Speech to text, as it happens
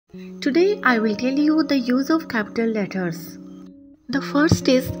Today I will tell you the use of capital letters. The first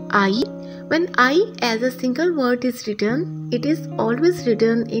is I. When I as a single word is written, it is always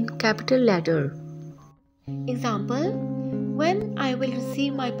written in capital letter. Example, when I will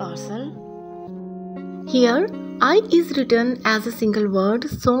receive my parcel. Here, I is written as a single word,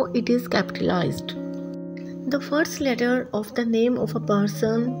 so it is capitalized. The first letter of the name of a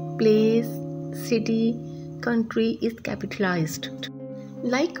person, place, city, country is capitalized.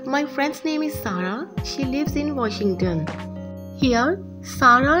 Like my friend's name is Sarah, she lives in Washington. Here,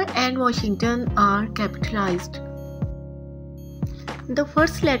 Sarah and Washington are capitalized. The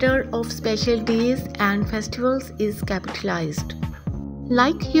first letter of special days and festivals is capitalized.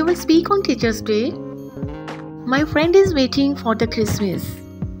 Like he will speak on Teacher's Day. My friend is waiting for the Christmas.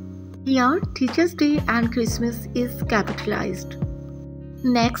 Here, Teacher's Day and Christmas is capitalized.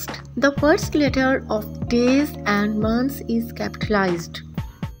 Next, the first letter of days and months is capitalized.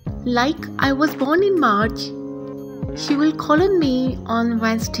 Like I was born in March, she will call on me on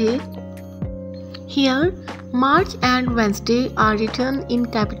Wednesday. Here, March and Wednesday are written in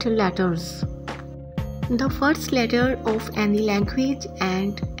capital letters. The first letter of any language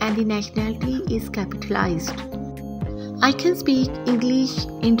and any nationality is capitalized. I can speak English,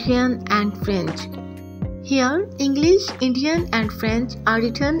 Indian and French. Here, English, Indian and French are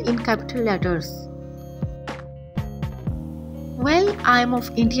written in capital letters. Well, I am of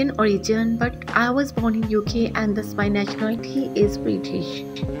Indian origin, but I was born in UK and thus my nationality is British.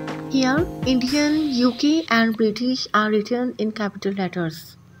 Here, Indian, UK and British are written in capital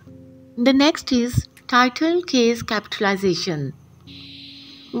letters. The next is title case capitalization.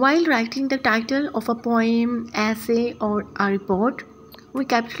 While writing the title of a poem, essay or a report, we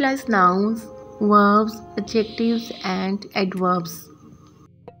capitalize nouns, verbs, adjectives and adverbs.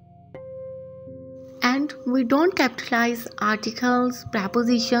 And we don't capitalize articles,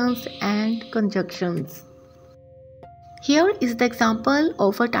 prepositions and conjunctions. Here is the example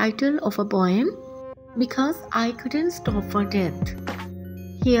of a title of a poem, Because I Couldn't Stop for Death.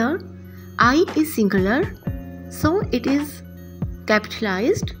 Here, I is singular, so it is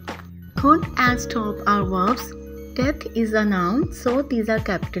capitalized. Could and stop are verbs. Death is a noun, so these are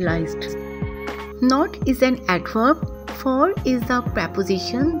capitalized. Not is an adverb. For is a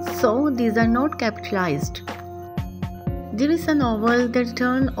preposition, so these are not capitalized. There is a novel, The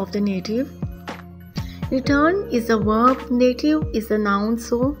Return of the Native. Return is a verb, native is a noun,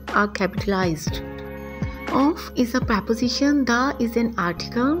 so are capitalized. Of is a preposition, the is an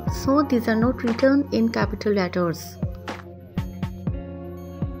article, so these are not written in capital letters.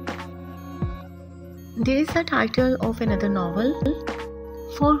 There is a title of another novel,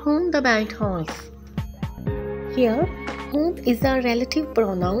 For Whom the Bell Tolls. Here, whom is a relative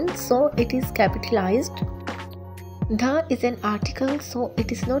pronoun, so it is capitalized. The is an article, so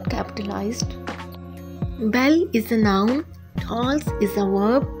it is not capitalized. Bell is a noun, tolls is a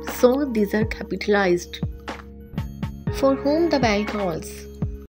verb, so these are capitalized. For whom the bell tolls.